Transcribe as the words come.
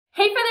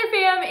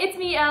fam, it's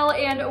me Elle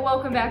and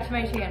welcome back to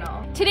my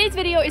channel. Today's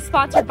video is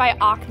sponsored by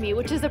Acme,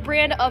 which is a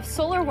brand of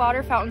solar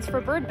water fountains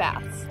for bird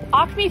baths.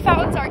 Acme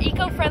fountains are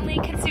eco-friendly,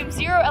 consume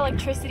zero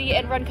electricity,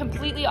 and run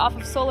completely off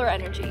of solar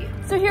energy.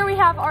 So here we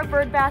have our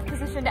bird bath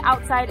positioned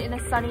outside in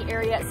a sunny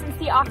area. Since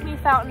the Acme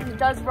fountain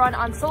does run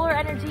on solar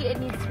energy, it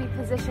needs to be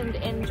positioned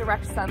in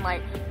direct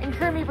sunlight, and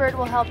Kermit Bird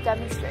will help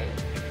demonstrate.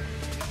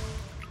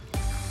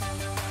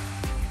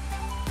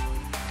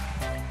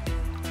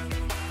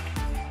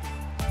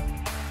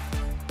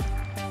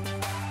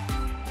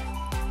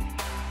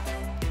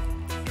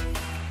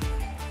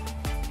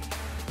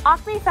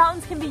 Acme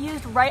fountains can be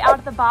used right out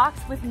of the box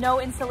with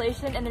no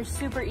installation, and they're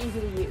super easy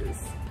to use.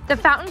 The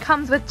fountain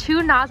comes with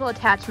 2 nozzle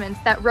attachments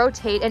that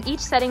rotate, and each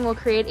setting will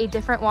create a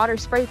different water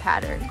spray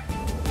pattern.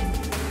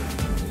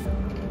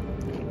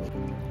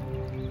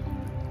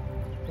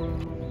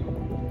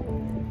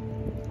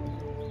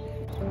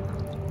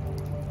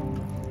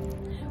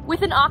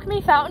 With an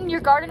Acme fountain,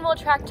 your garden will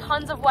attract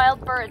tons of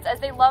wild birds as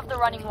they love the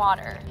running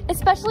water,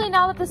 especially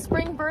now that the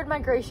spring bird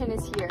migration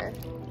is here.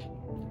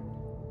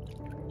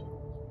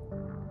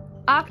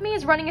 Acme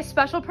is running a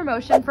special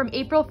promotion from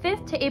April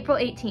 5th to April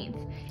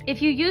 18th.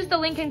 If you use the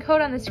link and code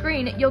on the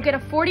screen, you'll get a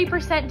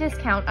 40%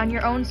 discount on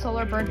your own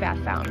solar bird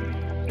bath fountain.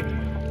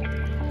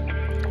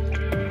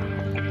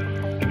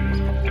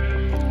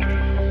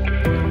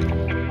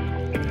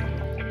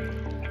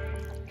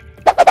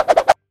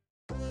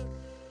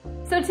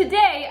 So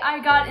today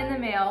I got in the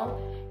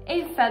mail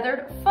a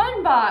feathered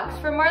fun box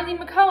from Marlene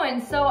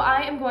McCohen, so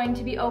I am going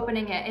to be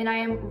opening it and I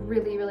am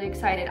really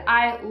excited.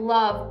 I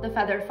love the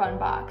feathered fun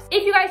box.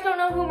 If you guys don't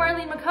know who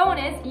Marlene McCohen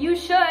is, you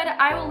should.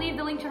 I will leave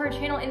the link to her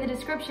channel in the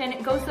description.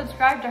 Go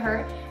subscribe to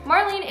her.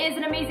 Marlene is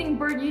an amazing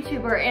bird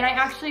YouTuber and I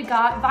actually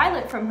got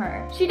Violet from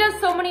her. She does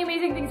so many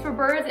amazing things for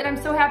birds and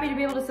I'm so happy to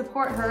be able to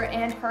support her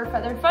and her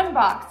feathered fun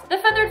box. The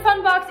feathered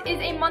fun box is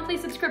a monthly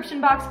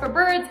subscription box for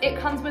birds. It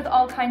comes with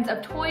all kinds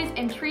of toys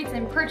and treats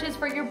and perches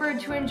for your bird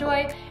to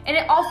enjoy, and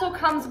it also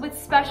comes with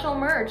special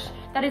merch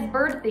that is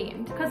bird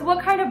themed, because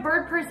what kind of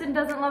bird person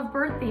doesn't love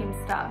bird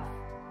themed stuff?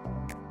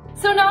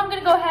 So now I'm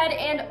gonna go ahead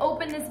and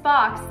open this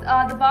box.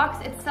 The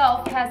box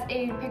itself has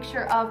a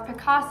picture of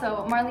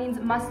Picasso,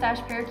 Marlene's mustache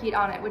parakeet,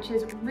 on it, which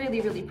is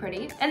really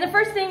pretty. And the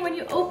first thing when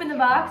you open the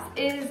box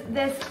is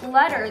this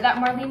letter that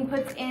Marlene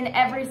puts in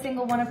every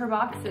single one of her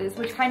boxes,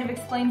 which kind of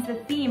explains the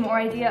theme or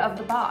idea of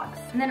the box.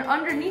 And then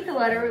underneath the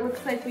letter, it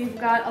looks like we've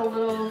got a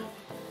little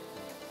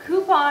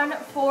coupon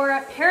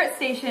for Parrot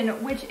Station,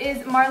 which is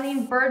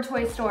Marlene's bird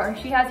toy store.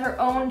 She has her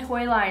own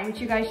toy line, which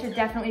you guys should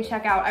definitely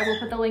check out. I will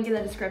put the link in the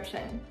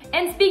description.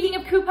 And speaking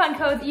of coupon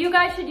codes, you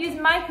guys should use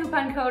my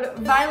coupon code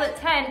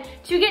Violet10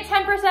 to get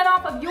 10%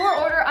 off of your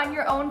order on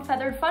your own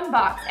feathered fun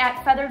box at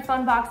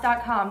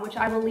featheredfunbox.com, which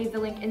I will leave the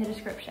link in the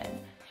description.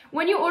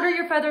 When you order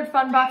your feathered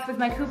fun box with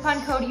my coupon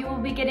code, you will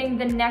be getting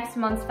the next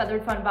month's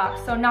feathered fun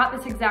box, so not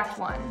this exact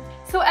one.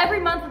 So every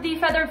month, the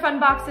feathered fun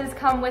boxes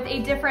come with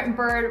a different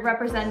bird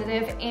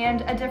representative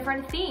and a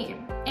different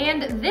theme.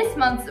 And this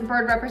month's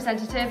bird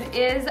representative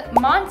is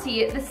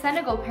Monty, the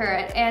Senegal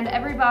parrot, and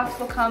every box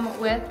will come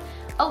with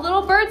a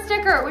little bird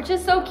sticker, which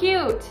is so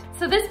cute.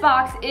 So this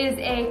box is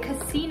a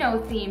casino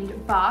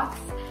themed box,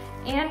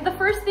 and the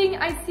first thing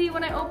I see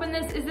when I open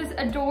this is this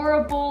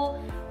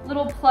adorable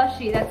little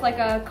plushie that's like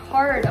a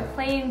card, a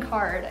playing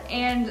card,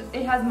 and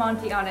it has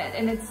Monty on it,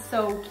 and it's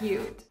so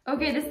cute.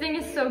 Okay, this thing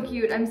is so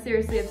cute. I'm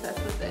seriously obsessed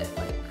with it.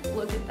 Like,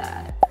 look at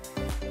that.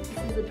 This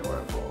is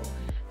adorable.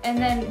 And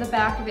then the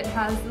back of it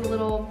has the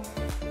little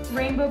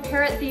rainbow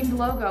parrot themed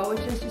logo,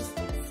 which is just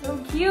so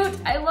cute.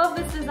 I love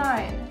this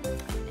design.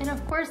 And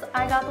of course,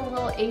 I got the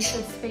little Ace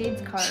of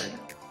Spades card.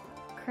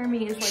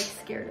 Kermit is like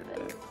scared of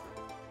it.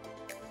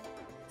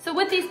 So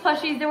with these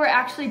plushies, there were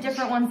actually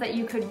different ones that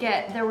you could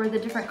get. There were the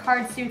different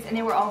card suits, and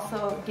they were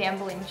also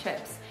gambling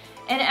chips.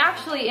 And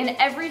actually, in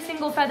every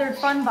single feathered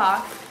fun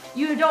box,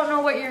 you don't know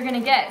what you're gonna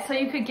get. So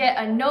you could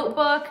get a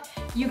notebook,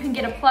 you can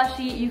get a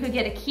plushie, you could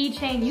get a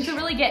keychain, you could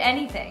really get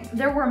anything.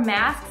 There were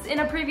masks in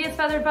a previous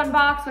feathered fun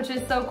box, which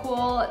is so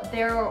cool.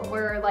 There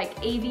were like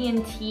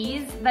Avian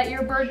teas that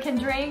your bird can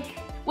drink.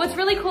 What's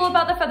really cool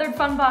about the feathered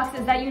fun box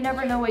is that you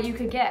never know what you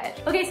could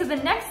get. Okay, so the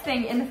next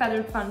thing in the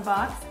feathered fun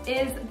box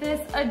is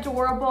this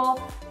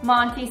adorable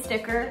Monty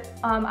sticker.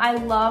 I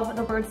love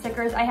the bird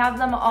stickers. I have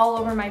them all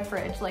over my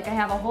fridge. Like, I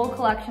have a whole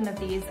collection of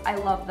these. I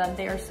love them.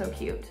 They are so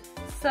cute.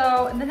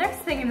 So the next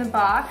thing in the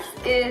box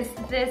is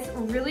this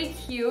really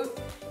cute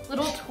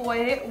little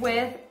toy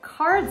with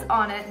cards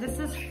on it. This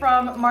is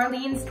from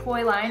Marlene's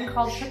toy line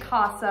called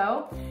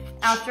Picasso,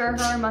 after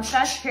her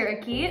mustache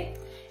parakeet.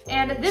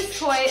 And this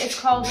toy is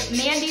called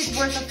Mandy's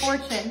Worth a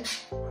Fortune.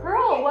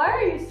 Pearl, why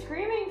are you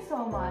screaming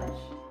so much?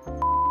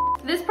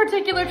 This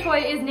particular toy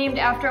is named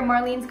after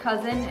Marlene's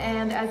cousin,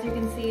 and as you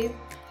can see,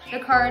 the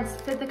cards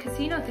fit the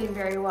casino theme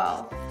very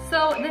well.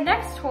 So the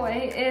next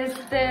toy is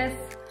this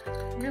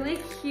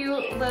really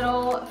cute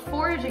little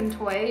foraging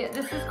toy.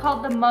 This is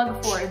called the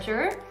Mug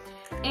Forager,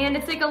 and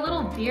it's like a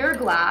little beer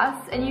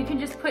glass, and you can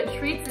just put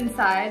treats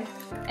inside,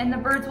 and the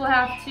birds will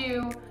have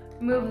to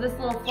move this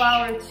little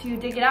flower to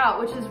dig it out,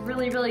 which is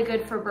really, really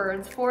good for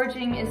birds.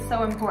 Foraging is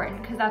so important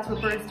because that's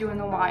what birds do in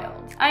the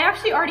wild. I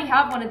actually already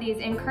have one of these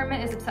and Kermit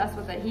is obsessed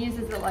with it. He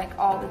uses it like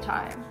all the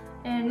time.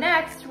 And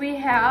next we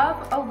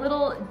have a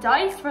little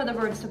dice for the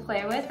birds to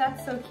play with.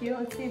 That's so cute.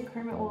 Let's see if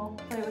Kermit will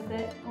play with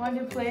it. Want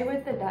to play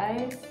with the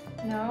dice?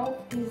 No,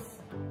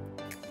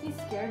 he's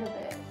scared of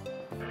it.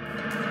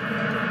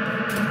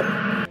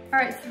 All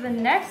right, so the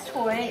next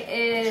toy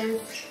is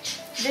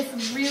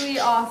this really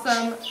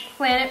awesome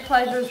Planet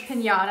Pleasures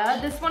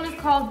Pinata. This one is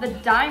called the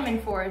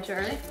Diamond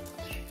Forager.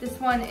 This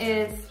one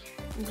is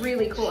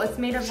really cool. It's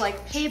made of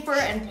like paper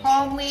and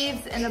palm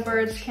leaves, and the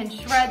birds can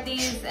shred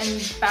these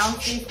and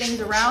bounce these things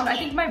around. I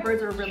think my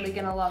birds are really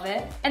gonna love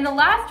it. And the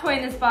last toy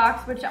in this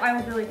box, which I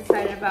was really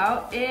excited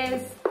about,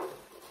 is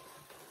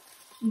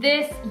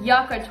this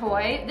yucca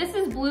toy. This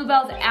is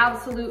Bluebell's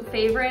absolute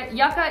favorite.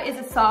 Yucca is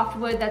a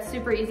softwood that's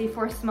super easy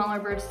for smaller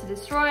birds to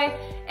destroy,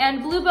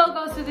 and Bluebell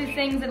goes through these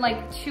things in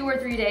like 2 or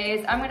 3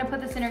 days. I'm gonna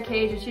put this in her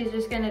cage and she's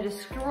just gonna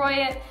destroy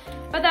it,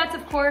 but that's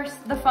of course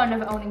the fun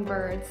of owning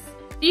birds.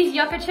 These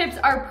yucca chips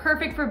are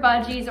perfect for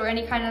budgies or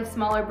any kind of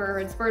smaller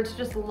birds. Birds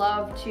just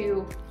love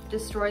to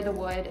destroy the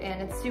wood,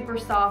 and it's super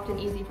soft and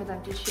easy for them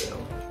to chew.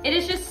 It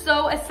is just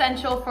so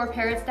essential for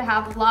parrots to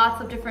have lots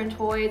of different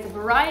toys, a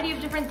variety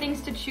of different things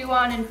to chew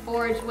on and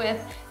forage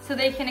with, so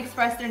they can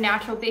express their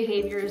natural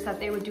behaviors that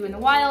they would do in the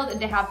wild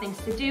and to have things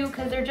to do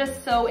because they're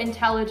just so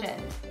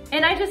intelligent.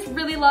 And I just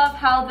really love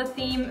how the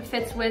theme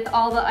fits with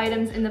all the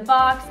items in the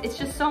box. It's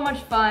just so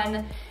much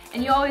fun.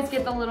 And you always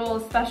get the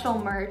little special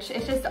merch.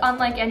 It's just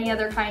unlike any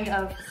other kind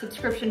of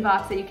subscription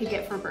box that you could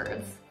get for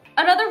birds.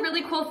 Another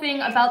really cool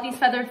thing about these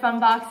feathered fun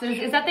boxes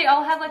is that they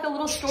all have like a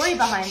little story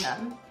behind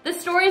them. The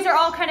stories are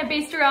all kind of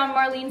based around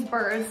Marlene's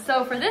birds.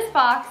 So for this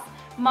box,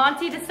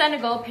 Monty the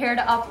Senegal paired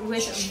up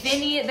with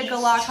Vinny the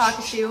Gala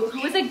cockatoo,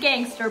 who is a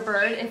gangster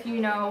bird, if you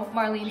know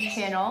Marlene's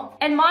channel.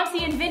 And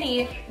Monty and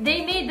Vinny,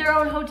 they made their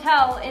own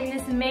hotel in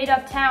this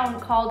made-up town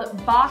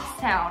called Box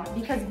Town,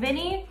 because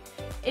Vinny,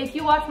 if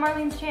you watch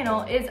Marlene's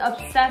channel, is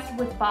obsessed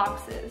with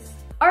boxes.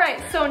 All right,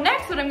 so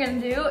next what I'm gonna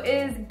do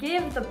is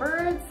give the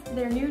birds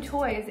their new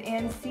toys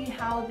and see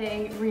how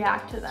they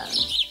react to them.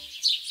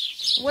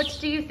 What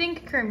do you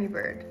think, Kermit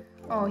bird?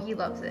 Oh, he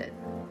loves it.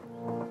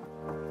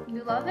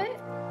 You love it?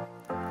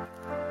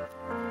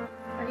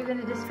 Are you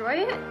gonna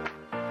destroy it?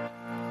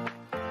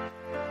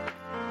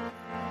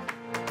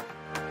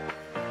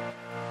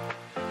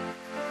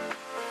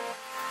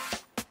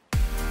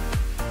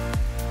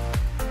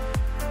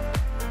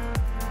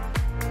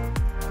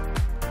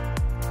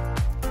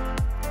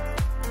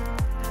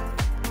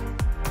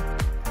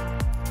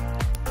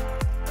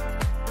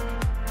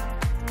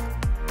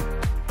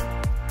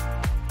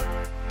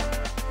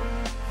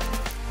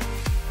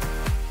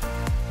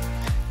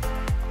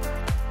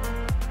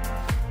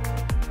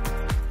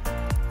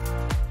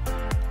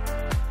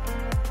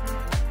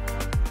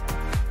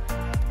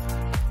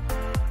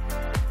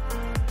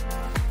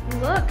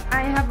 Look,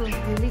 I have a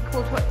really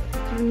cool toy.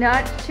 Do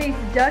not chase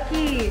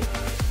Ducky.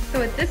 So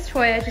with this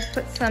toy, I just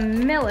put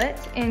some millet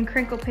and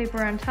crinkle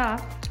paper on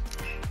top.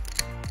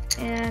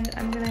 And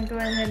I'm gonna go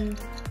ahead and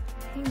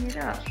hang it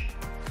up.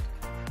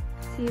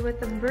 See what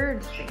the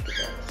birds think of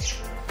it.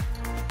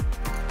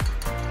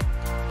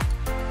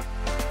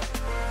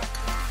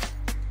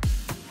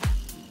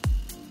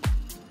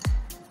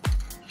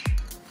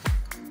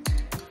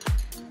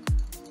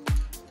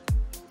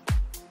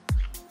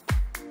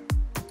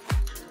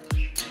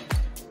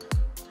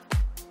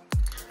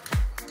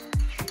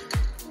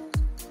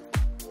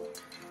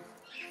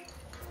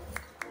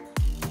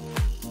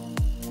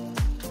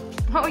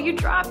 Oh, you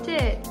dropped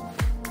it.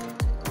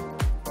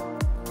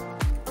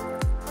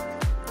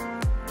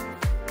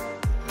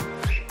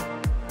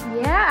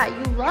 Yeah,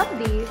 you love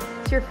these.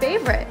 It's your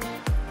favorite.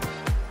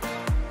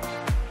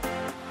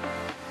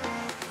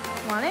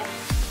 Want it?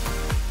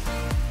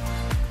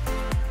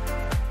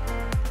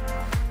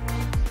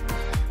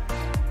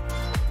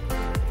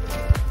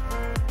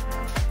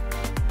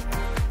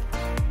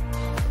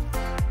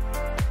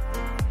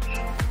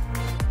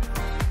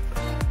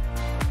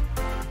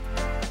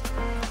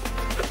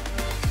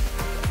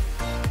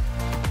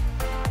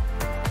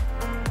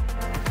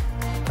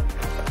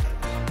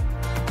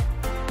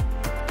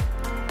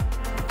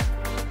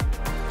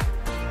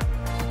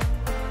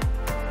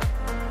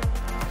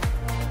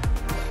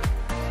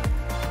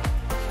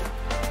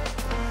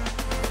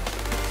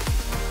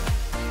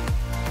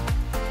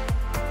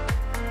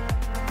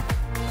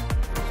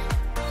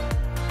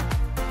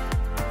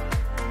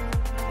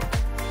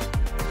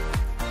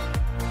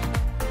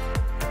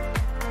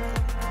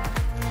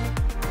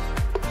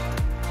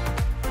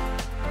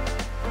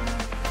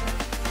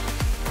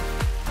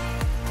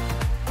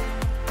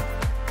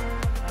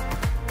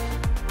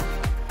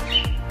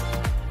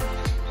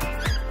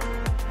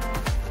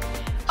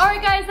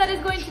 that is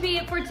going to be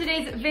it for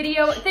today's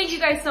video. Thank you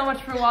guys so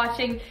much for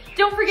watching.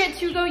 Don't forget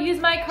to go use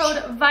my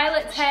code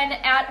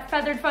VIOLET10 at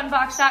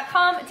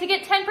featheredfunbox.com to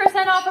get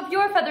 10% off of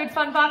your feathered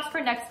fun box for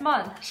next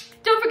month.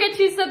 Don't forget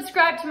to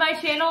subscribe to my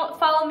channel,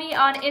 follow me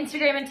on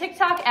Instagram and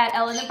TikTok at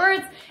Elle and the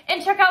Birds,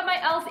 and check out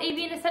my Elle's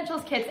Avian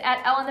Essentials kits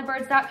at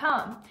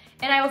elleandthebirds.com.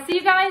 And I will see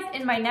you guys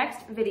in my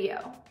next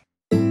video.